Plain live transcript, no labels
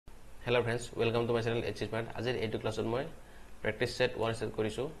Hello friends, welcome to my channel Achievement. Azir etu classot moi practice set 1 set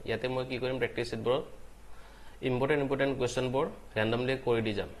korisu. Yate moi ki korim practice set bor important question bor randomly kori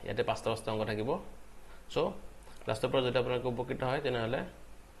di jam. Yate 5টা অংক থাকিব. So লাষ্টৰ পৰা যদি আপোনাক উপকৃত হয় তেনেহলে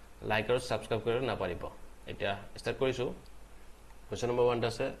লাইক আৰু সাবস্ক্ৰাইব কৰি না পাৰিব. এতিয়া স্টাৰ্ট কৰিছো. Question number 1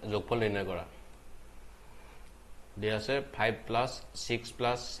 আছে যোগফল নিৰ্ণয় কৰা. দিয়া আছে 5 plus 6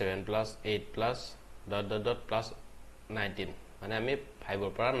 plus 7 plus 8 plus ... plus 19 মানে আমি 5 ৰ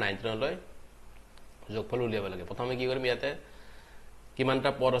পৰা 19 লৈ যোগফল উলিয়াব লাগে প্ৰথমে কি কৰিম ইয়াতে কিমানটা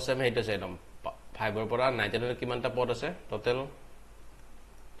পদ আছে আমি এটা চাই লম 5 ৰ পৰা 19 লৈ কিমানটা পদ আছে টোটাল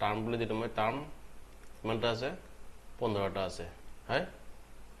টার্ম বুলি দিটো মই টার্ম কিমানটা আছে 15টা আছে হয়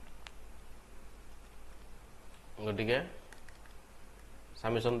গটিকে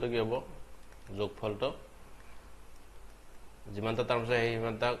সামেশনটো কি হ'ব যোগফলটো যিমানটা টার্ম আছে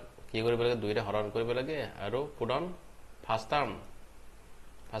সিমানটা কি কৰিব লাগে দুইটা হৰণ কৰিব লাগে আৰু পূৰণ ফাৰ্স্ট টাৰ্ম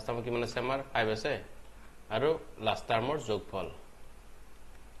কিমান আছে আমাৰ 5 আছে আৰু লাস্ট টাৰ্মৰ যোগফল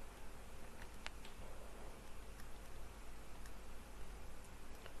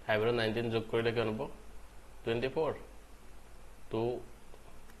 5 আৰু 19 যোগ কৰিলে কি হ'ব 24 2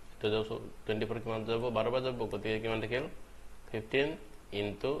 তো 24 কিমান যাব 12 বাৰ যাব গতিকে কিমান থাকিল 15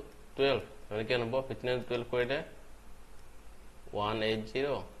 into 12 মানে কি হ'ব 15 into 12 কৰিলে 180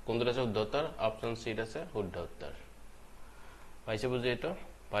 কোনটো আছে শুদ্ধ উত্তৰ অপচন সি আছে শুদ্ধ উত্তৰ পাইছে বুজি এটো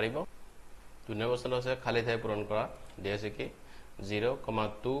পাৰিব 2 নম্বৰ প্ৰশ্ন আছে খালি ঠাই পূৰণ কৰা দিয়া আছে কি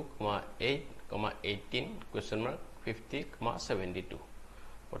 0,2,8,18 question mark 50,72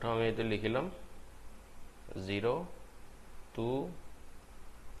 প্ৰথম আমি এটো লিখিলাম 0 2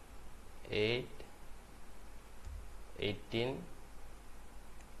 8 18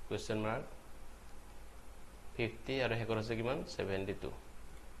 question mark 50 আৰু হেকৰ আছে কিমান 72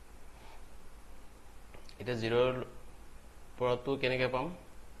 এটা 0 পৰা 2 কেনেকৈ পাম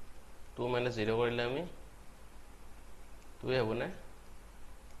 2 - 0 কৰিলে আমি 2 হ'ব না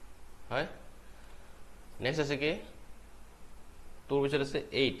হয় নেক্সট আছে কি 2 পিছত আছে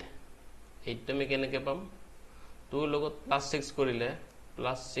 8 আমি কেনেকৈ পাম 2 লগত +6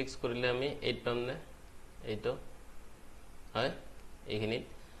 কৰিলে আমি 8 পাম না এইটো হয় এইখিনি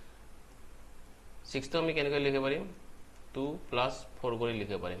 6 তো আমি কেনেকৈ লিখিব পাৰিম 2 + 4 কৰি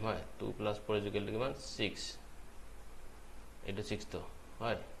লিখিব পাৰিম হয় 2 + 4 = কিমান 6 এটা 6 তো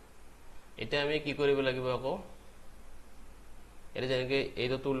হয় এটা আমি কি কৰিব লাগিব আকৌ এটা যেনেকৈ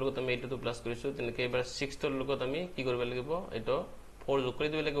এইটো 2 লগত আমি এইটো প্লাস কৰিছো তেনেকৈ এবাৰ 6 ৰ লগত আমি কি কৰিব লাগিব এইটো 4 যোগ কৰি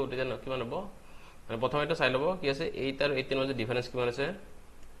দিব লাগিব উঠি জানো কিমান হ'ব মানে প্ৰথম এটা চাই লব কি আছে 8 আৰু 18 মাজত ডিফাৰেন্স কিমান আছে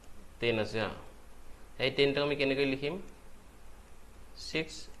 10 আছে এই 10 টা আমি কেনেকৈ লিখিম 6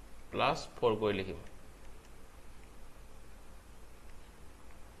 + 4 কৰি লিখিম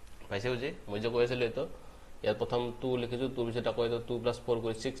পাইছে বুজি মই যে কৈ আছিলো এটো ইয়াত প্ৰথম 2 লিখিছো 2 পিছত আকৌ এটো 2 + 4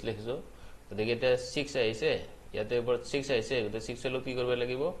 কৰি 6 লিখিছো গতিকে এটা 6 আহিছে ইয়াতে এবাৰ 6 আহিছে গতিকে 6 ৰ কি কৰিব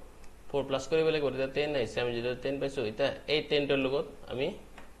লাগিব 4 প্লাস কৰিব লাগিব গতিকে 10 আহিছে আমি যদি 10 পাইছো এটা এই 10 ৰ লগত আমি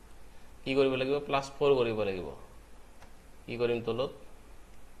কি কৰিব লাগিব +4 কৰিব লাগিব কি কৰিম তলত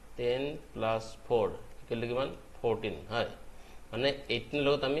 10 + 4 ইকুৱেল কিমান 14 হয় মানে 18 ৰ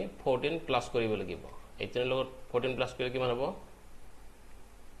লগত আমি 14 প্লাস কৰিব লাগিব 18 ৰ লগত 14 প্লাস কৰিলে কিমান হ'ব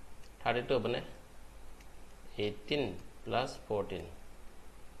 32 হ'ব না 18 + 14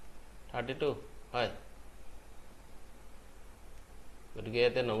 32 হয় গতিকে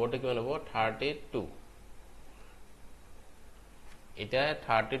এতে নম্বৰটো কিমান হ'ব 32 এটা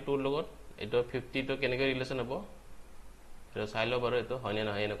 32 ৰ লগত এটো 50 তো কেনেকৈ ৰিলেচন হ'ব এটো চাই লও বাৰু এটো হয় না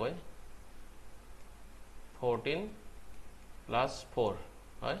নহয় এনেকৈ 14 + 4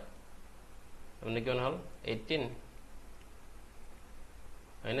 হয় মানে কিমান হল 18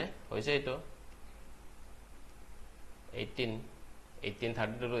 হয় না হৈছে এটো 18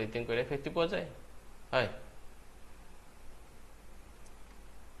 32 ৰ 18 কৰিলে 50 পোৱা যায় হয়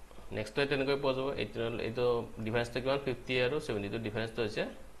নেক্সট তো তেনেকৈ পোৱা যাব 18 এটো ডিফাৰেন্সটো কিমান 50 আৰু 70 ডিফাৰেন্সটো হৈছে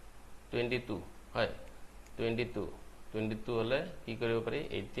 22 হয় 22 হলে কি কৰিব পাৰি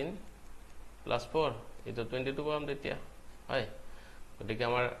 18 + 4 এটো 22 পাম তেতিয়া হয় গতিকে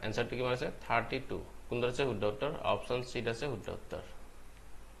আমাৰ আনসাৰটো কিমান আছে 32 কোনটো আছে শুদ্ধ উত্তৰ অপচন সি আছে শুদ্ধ উত্তৰ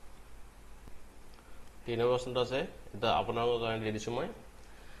 3 নম্বৰ প্ৰশ্নটো আছে এটা আপোনালোকৰ কাৰণে দি দিছো মই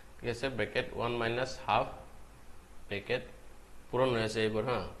ঠিক আছে ব্ৰেকেট 1 - ½ ব্ৰেকেট পূৰণ হৈ আছে এইবোৰ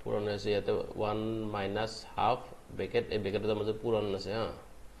হা পূৰণ হৈ আছে ইয়াতে 1 - ½ ব্ৰেকেট এই ব্ৰেকেটৰ মাজত পূৰণ আছে হা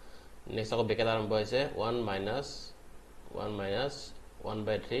নেক্সট আকৌ ব্ৰেকেট আৰম্ভ হৈছে 1 - 1/3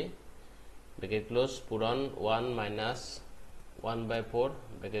 ব্ৰেকেট ক্লোজ পূৰণ 1 - 1/4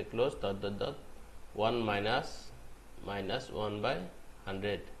 ব্ৰেকেট ক্লোজ ... 1 -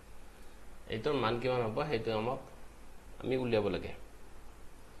 (1/100) এইটোৰ মান কিমান হ'ব সেইটো আমাক আমি উলিয়াব লাগে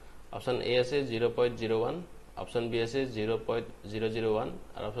অপশন এ আছে 0.01 অপশন বি আছে 0.001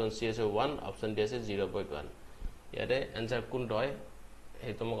 আৰু অপশন সি আছে 1 অপশন ডি আছে 0.1 ইয়াতে আনসাৰ কোনটো হয়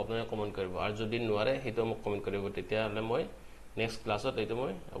সেইটো মোক আপোনালোকে কমেন্ট কৰিব আৰু যদি নোৱাৰে সেইটো মোক কমেন্ট কৰিব তেতিয়া হলে মই নেক্সট ক্লাছত এইটো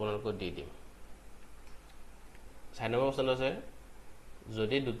মই আপোনালোকক দি দিম 6 নম্বৰ অপশন আছে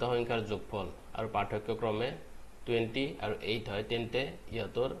যদি দুটা সংখ্যাৰ যোগফল আৰু পাৰ্থক্য ক্ৰমে 20 আৰু 8 হয় তেন্তে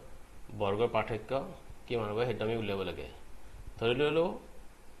ইহঁতৰ বৰ্গৰ পাৰ্থক্য কিমান হ'ব সেইটো আমি উলিয়াব লাগে ধৰি ললো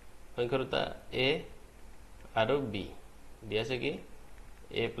সংখ্যা দুটা a আৰু b দিয়া আছে কি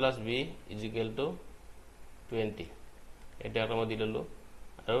a plus b is equal to 20 এটা আমি দি ললো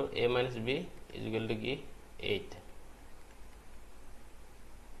আৰু a minus b is equal to কি 8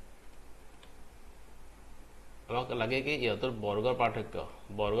 আমাক লাগে কি ইহঁতৰ বৰ্গৰ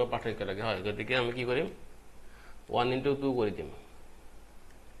পাৰ্থক্য লাগে হয় গতিকে আমি কি কৰিম 1 into 2 কৰি দিম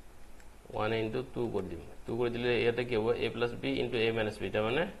 1 into 2 কৰি দিম 2 কৰি দিলে ইয়াতে কি হ'ব a plus b into a minus b তাৰ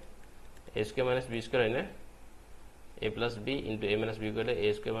মানে a square minus b square হয় না a plus b into a minus b কৰিলে a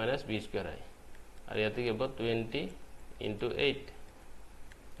square minus b square হয় আৰু ইয়াতে কি হ'ব 20 into 8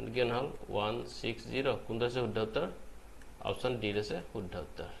 কিমান হ'ল 160 কোনটো আছে শুদ্ধ উত্তৰ অপশন ডি আছে শুদ্ধ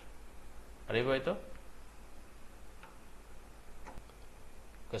উত্তৰ পাৰিব এইটো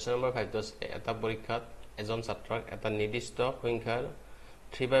কোৱেশ্চন নম্বৰ 5 আছে এটা পৰীক্ষাত এজন ছাত্ৰক এটা নিৰ্দিষ্ট সংখ্যাৰ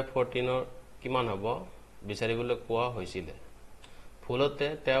 3/14 ৰ কিমান হ'ব বিচাৰিবলৈ কোৱা হৈছিল ফুলতে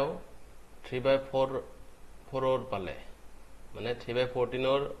তেওঁ 3/4 পালে মানে 3/14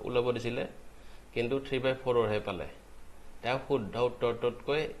 ৰ উলাব দিছিল কিন্তু 3/4 হে পালে তেওঁ শুদ্ধ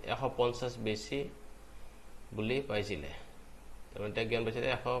উত্তৰটোতকৈ 150 বেছি বুলি পাইছিল তাৰমানে তেওঁ জ্ঞান পাইছিল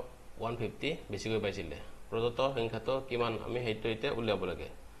 150 বেছিকৈ পাইছিল প্ৰদত্ত সংখ্যাটো কিমান আমি সেইটো এটা উলিয়াব লাগে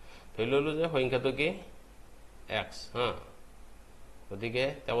ধৰি ললো যে সংখ্যাটো কি x হা গতিকে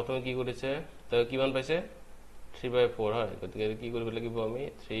তেওঁ প্ৰথমে কি কৰিছে তেওঁ কিমান পাইছে 3/4 হয় গতিকে কি কৰিব লাগিব আমি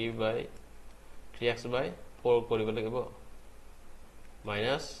 3x/4 কৰিব লাগিব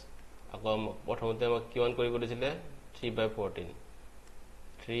মাইনাস আকৌ প্ৰথমতে আমাক কিমান কৰিব দিছিলে 3/14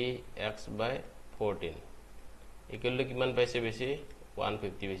 3x/14 ইকুৱেল টু কিমান পাইছে বেছি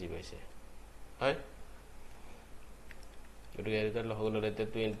 150 বেছি পাইছে হয় গতিকে এটা লহগল ৰেতে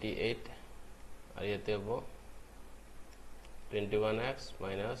 28 আৰু ইয়াতে হ'ব 21x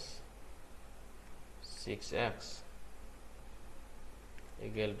minus 6x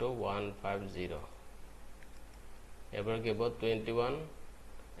equal to 150 এবাৰ কি হ'ব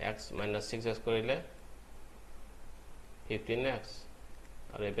 21x minus 6x কৰিলে 15x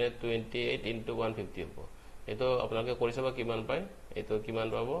আৰু এবাৰ 28 into 150 হ'ব এটো আপোনালোকে কৰি চাব কিমান পায় এটো কিমান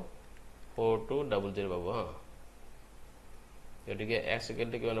পাব 4200 পাব হা গতিকে x equal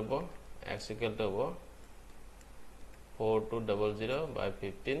to কিমান হ'ব x equal to হ'ব 4200 by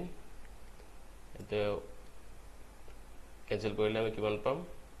 15 এটো ক্যান্সেল কৰিলে আমি কিমান পাম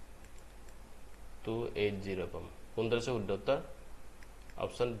 280 পাম কোনটো আছে শুদ্ধ উত্তৰ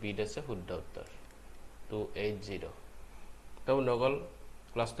অপশন বি আছে শুদ্ধ উত্তৰ 280 তো নগল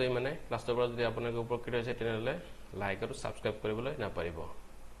ক্লাছটো মানে ক্লাছটোৰ পৰা যদি আপোনালোকে উপকৃত হৈছে তেনেহলে লাইক আৰু সাবস্ক্ৰাইব কৰিবলৈ নাপাৰিব